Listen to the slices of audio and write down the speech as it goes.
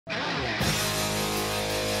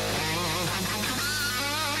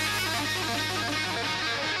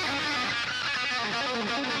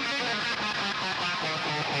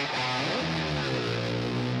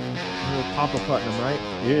Papa Putnam, right?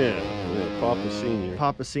 Yeah, Papa Senior.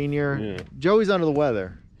 Papa Senior. Yeah. Joey's under the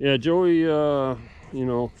weather. Yeah, Joey, you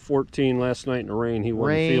know, 14 last night in the rain. He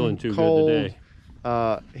wasn't feeling too cold. good today.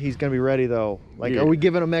 He's gonna be ready though. Like, yeah. Are we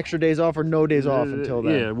giving him extra days off or no days off until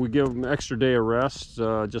then? Yeah, we give him extra day of rest,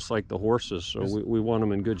 just like the horses. So we want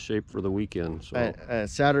them in good shape for the weekend. So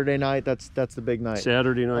Saturday night, that's the big night.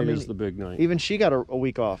 Saturday night is the big night. Even she got a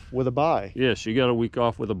week off with a bye. Yeah, she got a week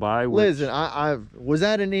off with a bye. Listen, I was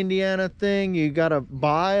that an Indiana thing? You got a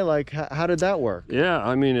bye? Like, how did that work? Yeah,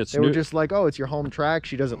 I mean, they were just like, oh, it's your home track.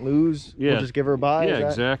 She doesn't lose. Yeah, we'll just give her a bye. Yeah,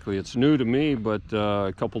 exactly. It's new to me, but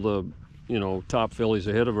a couple of top fillies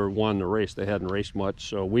ahead of her won the race. They hadn't raced much,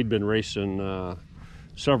 so we'd been racing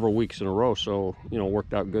several weeks in a row, so it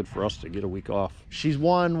worked out good for us to get a week off. She's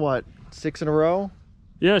won what, 6 in a row?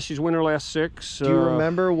 Yeah, she's won her last 6. Do you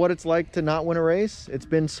remember what it's like to not win a race? It's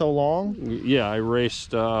been so long. Yeah, I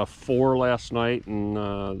raced 4 last night,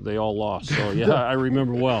 and they all lost. So yeah, I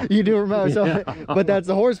remember well. You do remember, so, but that's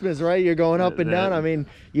the horse business, right? You're going up and down. I mean,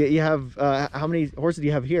 you have how many horses do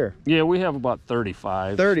you have here? Yeah, we have about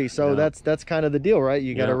 35. 30. So that's kind of the deal, right?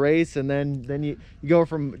 You got a race, and then you go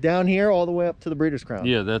from down here all the way up to the Breeders' Crown.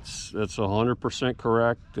 Yeah, that's 100%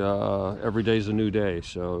 correct. Every day's a new day,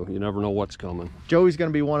 so you never know what's coming. Joey's going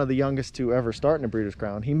to be one of the youngest to ever start in a Breeders'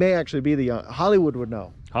 Crown. He may actually be the young. Hollywood would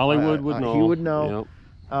know. Hollywood would know. He would know.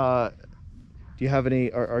 Yep. Do you have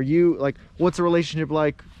any? Are you like? What's the relationship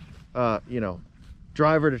like?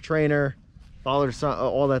 Driver to trainer, father to son,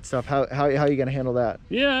 all that stuff. How are you going to handle that?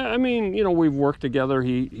 Yeah, I mean, we've worked together.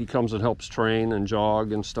 He comes and helps train and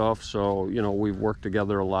jog and stuff. So we've worked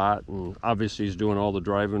together a lot, and obviously he's doing all the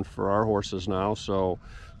driving for our horses now. So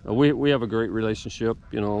we have a great relationship.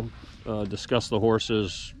 Discuss the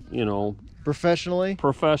horses. Professionally,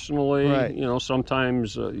 right.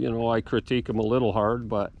 Sometimes I critique him a little hard,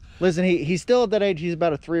 but listen, he's still at that age. He's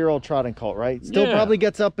about a 3-year-old trotting colt, right? Still probably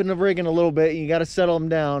gets up in the rigging a little bit. You got to settle him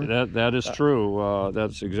down. That is true.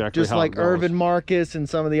 That's exactly just how like it goes. Irvin Marcus and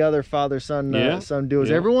some of the other father-son son duos.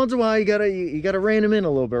 Yeah. Every once in a while, you gotta rein him in a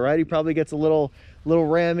little bit, right? He probably gets a little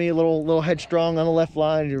rammy, a little headstrong on the left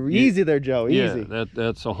line. Easy there, Joe. Easy. Yeah,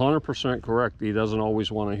 that's 100% correct. He doesn't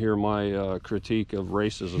always want to hear my critique of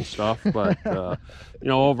races and stuff, but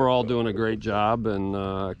overall doing a great job, and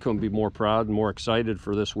couldn't be more proud and more excited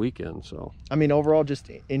for this weekend. So I mean, overall,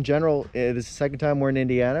 just in general, this is the second time we're in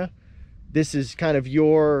Indiana. This is kind of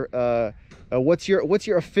your what's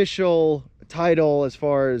your official title as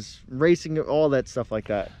far as racing, all that stuff like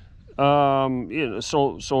that?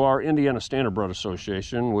 So our Indiana Standardbred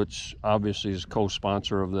Association, which obviously is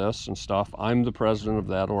co-sponsor of this and stuff, I'm the president of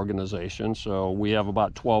that organization. So we have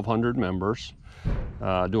about 1,200 members,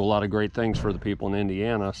 do a lot of great things for the people in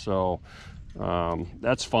Indiana. So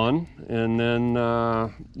that's fun. And then,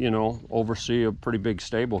 oversee a pretty big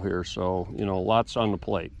stable here. So, lots on the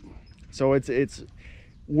plate. So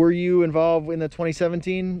were you involved in the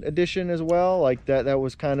 2017 edition as well? Like that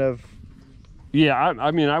was kind of... Yeah,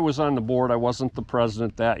 I mean, I was on the board. I wasn't the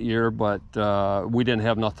president that year, but we didn't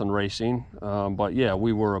have nothing racing. But yeah,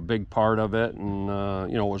 we were a big part of it, and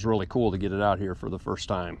it was really cool to get it out here for the first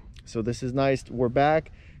time. So this is nice. We're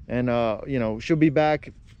back, and she'll be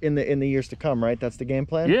back in the years to come, right? That's the game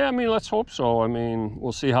plan? Yeah, I mean, let's hope so. I mean,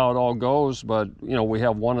 we'll see how it all goes, but we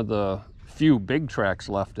have one of the few big tracks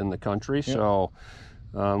left in the country, so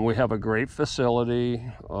we have a great facility.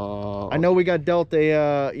 I know we got dealt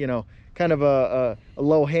a kind of a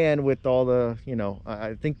low hand with all the,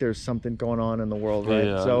 I think there's something going on in the world, right?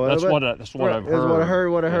 Yeah, so that's what I've heard. That's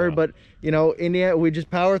what I heard. But Indiana, we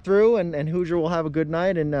just power through, and Hoosier will have a good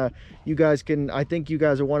night. And you guys can, I think you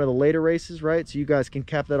guys are one of the later races, right? So you guys can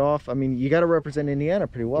cap that off. I mean, you got to represent Indiana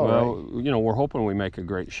pretty well, right? We're hoping we make a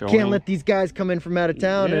great show. Can't let these guys come in from out of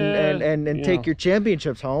town and take your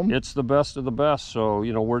championships home. It's the best of the best, so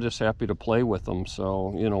we're just happy to play with them.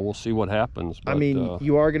 So we'll see what happens. But, I mean,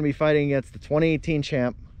 you are going to be fighting against the 2018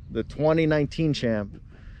 champ, the 2019 champ,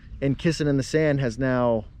 and Kissin In The Sand has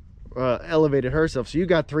now elevated herself. So you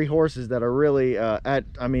got 3 horses that are really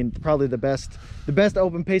probably the best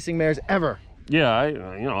open pacing mares ever. Yeah,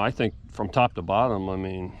 I think from top to bottom, I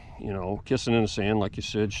mean, Kissin In The Sand, like you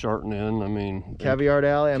said, Shartin N, I mean, Caviart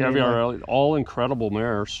Ally, Ally, all incredible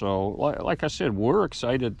mares. So like I said, we're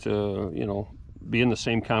excited to be in the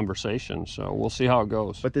same conversation. So we'll see how it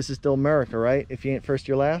goes. But this is still America, right? If you ain't first,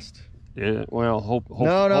 you're last. Yeah, well,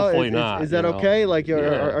 hopefully not. Is that okay? Like,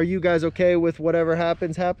 are you guys okay with whatever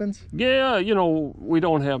happens? Yeah, we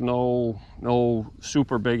don't have no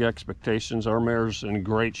super big expectations. Our mare's in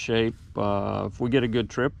great shape. If we get a good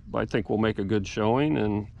trip, I think we'll make a good showing.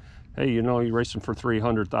 And hey, you're racing for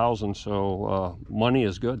 300,000, so money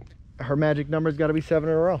is good. Her magic number's got to be 7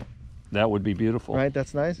 in a row. That would be beautiful. Right,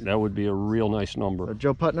 that's nice. That would be a real nice number.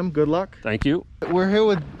 Joe Putnam, good luck. Thank you. We're here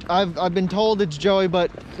with, I've been told it's Joey,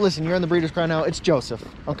 but listen, you're in the Breeders' Crown now. It's Joseph,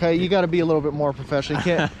 okay? You got to be a little bit more professional. You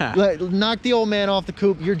can't knock the old man off the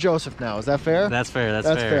coop. You're Joseph now. Is that fair? That's fair.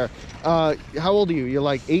 That's fair. How old are you? You're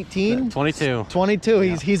like 18? 22. 22.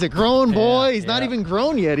 Yeah. He's a grown boy. Yeah, he's not even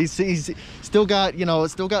grown yet. He's still got, you know,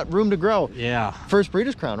 still got room to grow. Yeah. First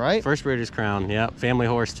Breeders' Crown, right? First Breeders' Crown. Yep. Family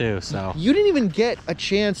horse too. So you didn't even get a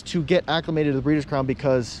chance to get acclimated to the Breeders' Crown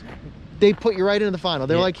because they put you right into the final.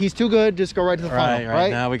 They're like, he's too good, just go right to the final,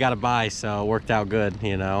 right? Now we got a bye, so it worked out good,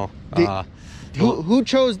 you know. Who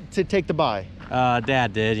chose to take the bye?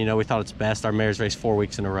 Dad did. You know, we thought it's best. Our mare's raced 4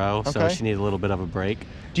 weeks in a row, so she needed a little bit of a break.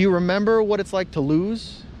 Do you remember what it's like to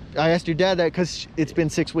lose? I asked your dad that because it's been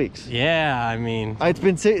 6 weeks. Yeah, I mean, it's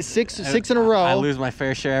been six in a row. I lose my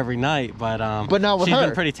fair share every night, but not with her. She's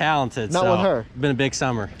been pretty talented. Not with her. Been a big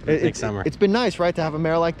summer. Big summer. It's been nice, right, to have a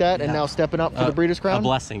mare like that, and now stepping up for the Breeders' Crown. A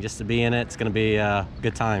blessing just to be in it. It's going to be a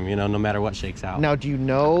good time, you know, no matter what shakes out. Now, do you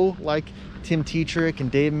know like Tim Tetrick and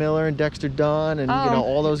Dave Miller and Dexter Dunn and you know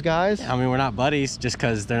all those guys? I mean, we're not buddies just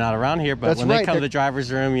because they're not around here, but when they come to the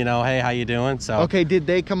driver's room, you know, hey, how you doing? So okay, did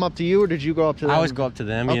they come up to you or did you go up to them? I always go up to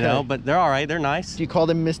them, you know, but they're all right. They're nice. Do you call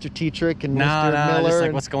them Mr. Tetrick and Mr. No, Miller? just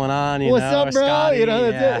like, what's going on? You what's know, up, bro? Scotty, you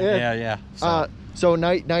know, that's it. Yeah. So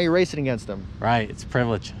now you're racing against them. Right, it's a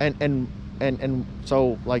privilege. And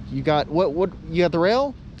so like you got what you got the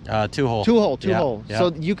rail? 2-hole. 2-hole. Yep.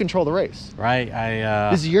 So you control the race. Right.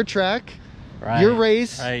 This is your track. Right, your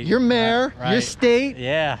race, your mare, your state.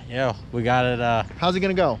 Yeah, we got it. How's it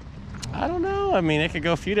gonna go? I don't know. I mean, it could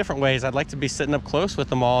go a few different ways. I'd like to be sitting up close with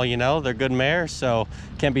them all, you know. They're good mares, so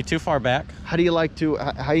can't be too far back. How do you like to,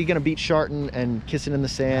 how are you gonna beat Shartin and Kissin In The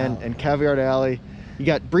Sand and Caviart Ally? You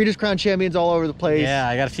got Breeders' Crown champions all over the place. Yeah,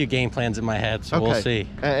 I got a few game plans in my head, so we'll see.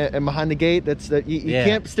 And behind the gate, you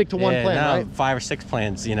can't stick to one plan, right? 5 or 6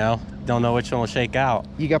 plans, you know. Don't know which one will shake out.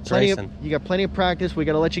 You got plenty of practice. We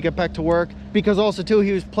got to let you get back to work because also too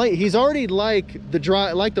he's already like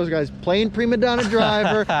those guys playing prima donna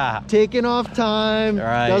driver, taking off time,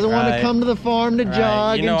 doesn't want to come to the farm to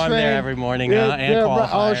jog you know, and train. I'm there every morning and qualifiers.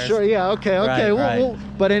 Oh sure, yeah, okay.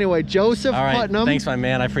 But anyway, Joseph Putnam. Thanks, my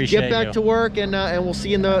man. I appreciate it. Get back to work and we'll see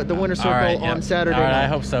you in the winter circle on Saturday. All right, I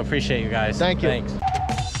hope so. Appreciate you guys. Thank you. Thanks.